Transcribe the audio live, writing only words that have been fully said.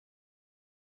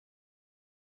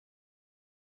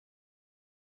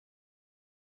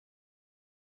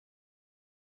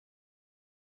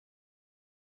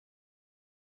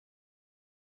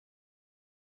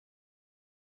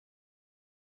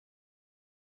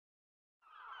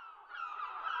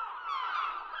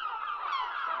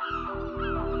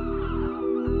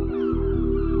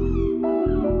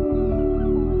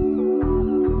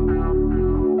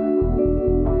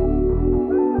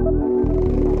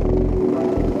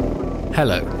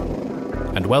Hello,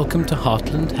 and welcome to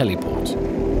Hartland Heliport.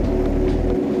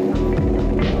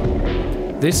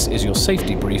 This is your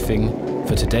safety briefing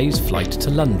for today's flight to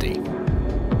Lundy.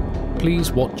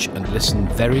 Please watch and listen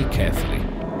very carefully.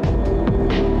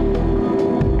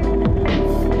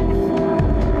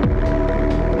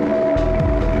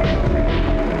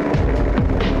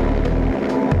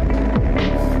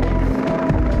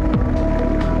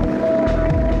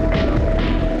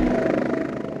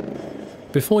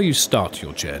 Before you start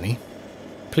your journey,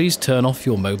 please turn off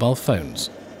your mobile phones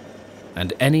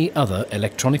and any other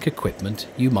electronic equipment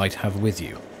you might have with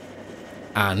you.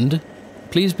 And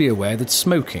please be aware that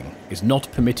smoking is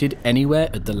not permitted anywhere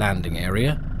at the landing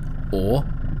area or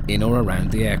in or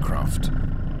around the aircraft.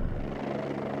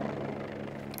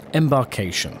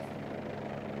 Embarkation.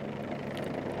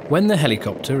 When the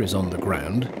helicopter is on the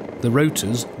ground, the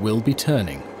rotors will be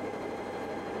turning.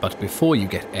 But before you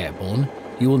get airborne,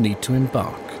 you will need to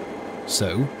embark.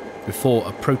 So, before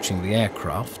approaching the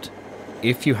aircraft,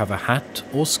 if you have a hat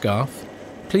or scarf,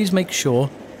 please make sure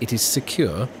it is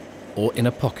secure or in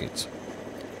a pocket.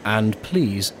 And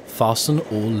please fasten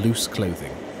all loose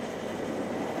clothing.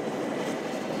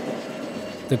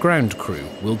 The ground crew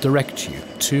will direct you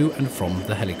to and from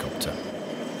the helicopter.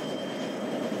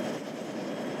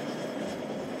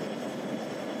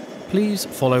 Please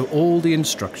follow all the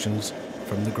instructions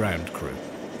from the ground crew.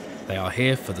 They are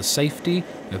here for the safety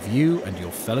of you and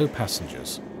your fellow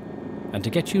passengers, and to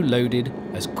get you loaded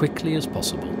as quickly as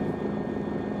possible.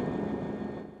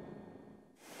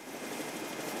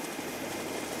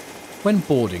 When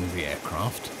boarding the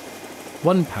aircraft,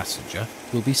 one passenger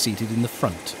will be seated in the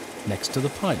front, next to the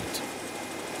pilot.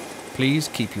 Please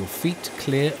keep your feet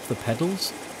clear of the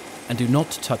pedals and do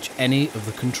not touch any of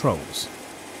the controls.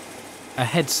 A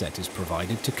headset is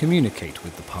provided to communicate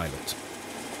with the pilot.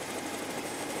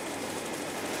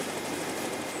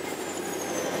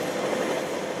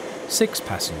 Six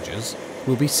passengers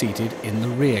will be seated in the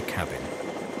rear cabin,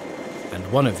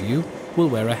 and one of you will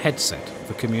wear a headset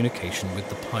for communication with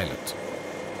the pilot.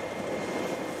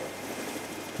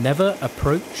 Never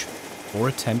approach or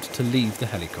attempt to leave the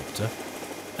helicopter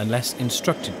unless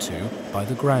instructed to by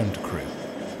the ground crew.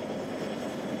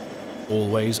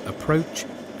 Always approach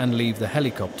and leave the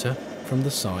helicopter from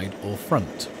the side or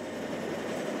front.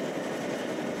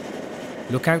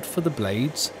 Look out for the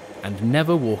blades and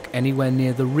never walk anywhere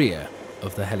near the rear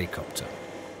of the helicopter.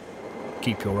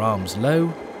 Keep your arms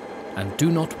low and do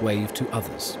not wave to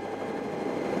others.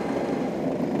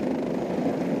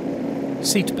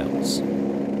 Seatbelts.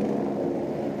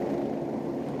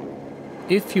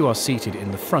 If you are seated in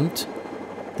the front,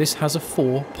 this has a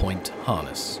 4-point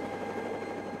harness.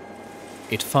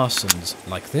 It fastens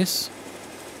like this,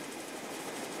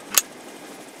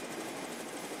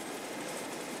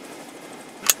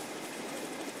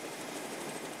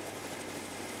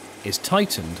 is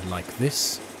tightened like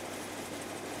this,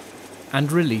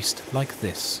 and released like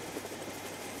this.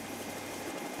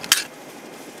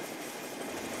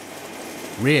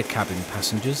 Rear cabin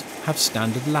passengers have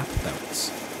standard lap belts.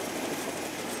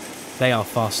 They are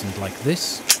fastened like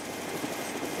this,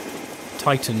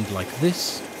 tightened like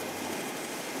this,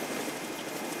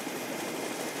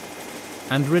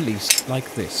 and released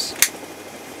like this.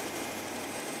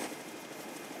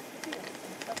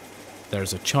 There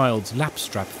is a child's lap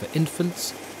strap for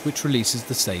infants, which releases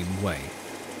the same way.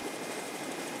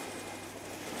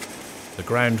 The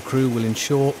ground crew will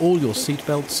ensure all your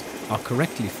seatbelts are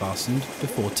correctly fastened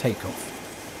before takeoff.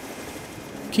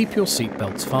 Keep your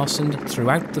seatbelts fastened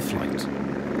throughout the flight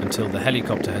until the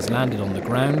helicopter has landed on the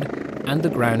ground and the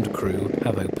ground crew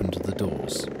have opened the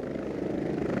doors.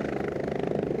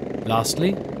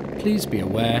 Lastly, please be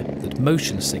aware that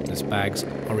motion sickness bags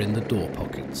are in the door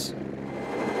pockets.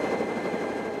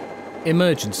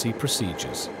 Emergency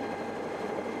procedures.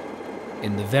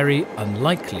 In the very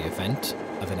unlikely event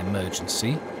of an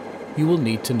emergency, you will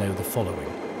need to know the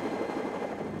following.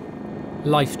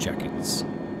 Life jackets.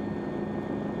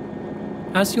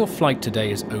 As your flight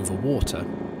today is over water,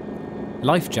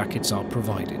 life jackets are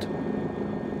provided.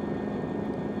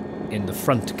 In the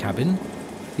front cabin,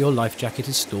 your life jacket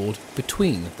is stored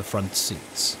between the front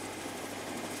seats.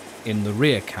 In the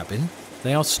rear cabin,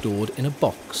 they are stored in a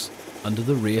box under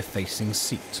the rear-facing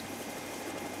seat.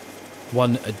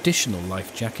 One additional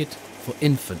life jacket for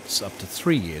infants up to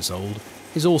 3 years old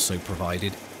is also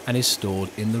provided and is stored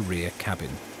in the rear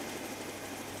cabin.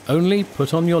 Only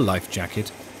put on your life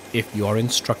jacket if you are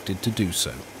instructed to do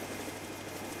so.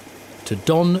 To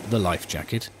don the life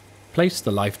jacket, place the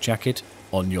life jacket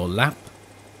on your lap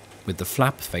with the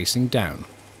flap facing down.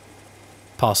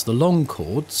 Pass the long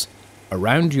cords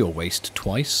around your waist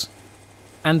twice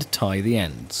and tie the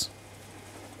ends.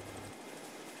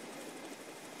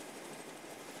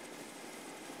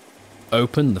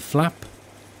 Open the flap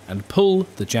and pull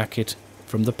the jacket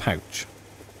from the pouch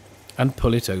and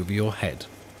pull it over your head.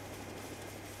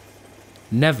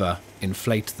 Never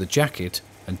inflate the jacket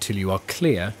until you are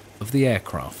clear of the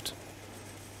aircraft.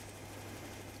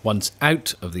 Once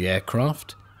out of the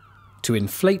aircraft, to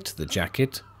inflate the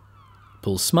jacket,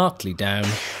 pull smartly down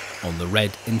on the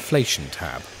red inflation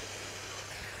tab.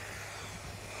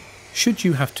 Should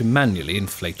you have to manually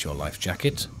inflate your life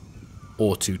jacket,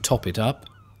 or to top it up,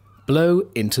 blow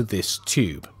into this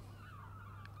tube.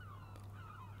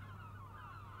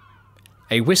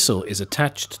 A whistle is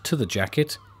attached to the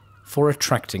jacket for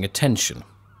attracting attention,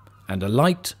 and a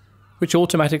light which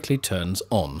automatically turns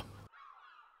on.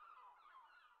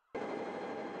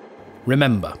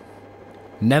 Remember,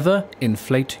 never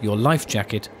inflate your life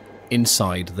jacket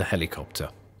inside the helicopter.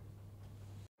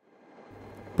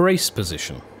 Brace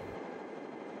position.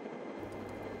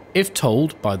 If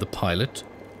told by the pilot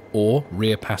or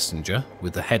rear passenger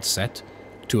with the headset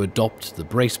to adopt the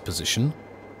brace position,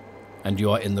 and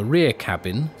you are in the rear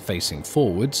cabin facing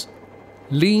forwards,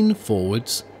 lean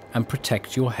forwards and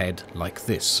protect your head like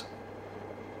this.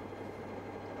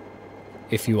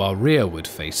 If you are rearward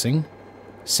facing,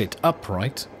 sit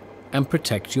upright and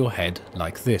protect your head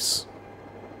like this.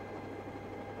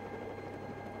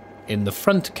 In the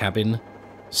front cabin,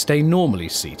 stay normally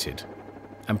seated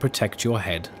and protect your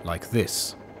head like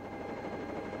this.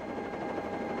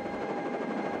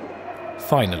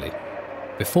 Finally,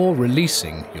 before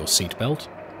releasing your seatbelt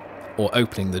or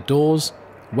opening the doors,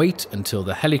 wait until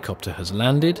the helicopter has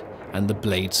landed and the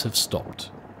blades have stopped,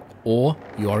 or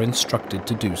you are instructed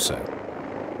to do so.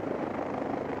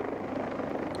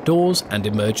 Doors and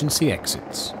emergency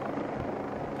exits.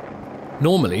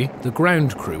 Normally, the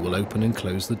ground crew will open and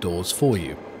close the doors for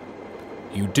you.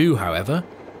 You do, however,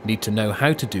 need to know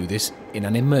how to do this in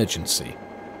an emergency.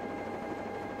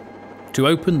 To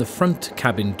open the front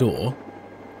cabin door,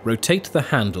 rotate the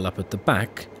handle up at the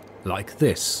back like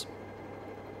this.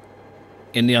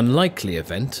 In the unlikely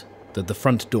event that the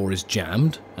front door is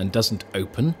jammed and doesn't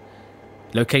open,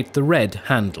 locate the red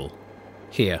handle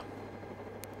here.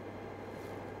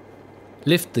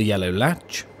 Lift the yellow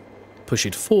latch, push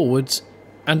it forwards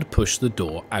and push the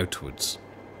door outwards.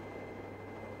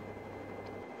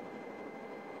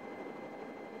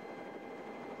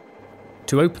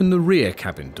 To open the rear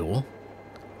cabin door,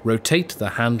 rotate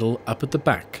the handle up at the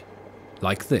back,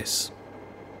 like this.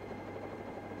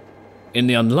 In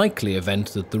the unlikely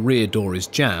event that the rear door is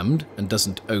jammed and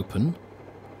doesn't open,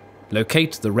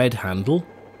 locate the red handle,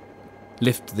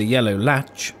 lift the yellow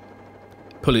latch,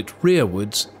 pull it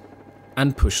rearwards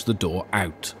and push the door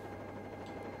out.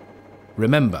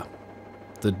 Remember,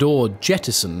 the door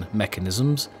jettison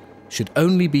mechanisms should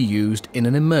only be used in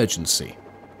an emergency,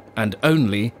 and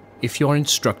only if you are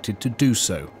instructed to do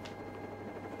so.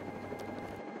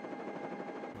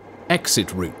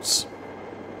 Exit routes.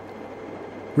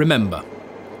 Remember,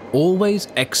 always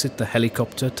exit the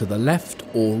helicopter to the left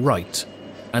or right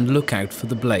and look out for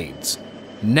the blades.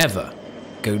 Never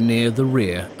go near the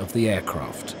rear of the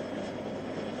aircraft.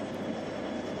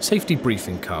 Safety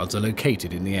briefing cards are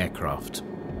located in the aircraft.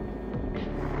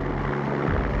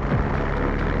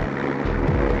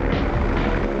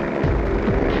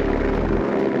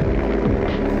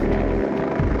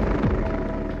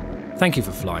 Thank you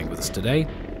for flying with us today.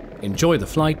 Enjoy the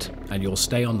flight and your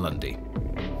stay on Lundy.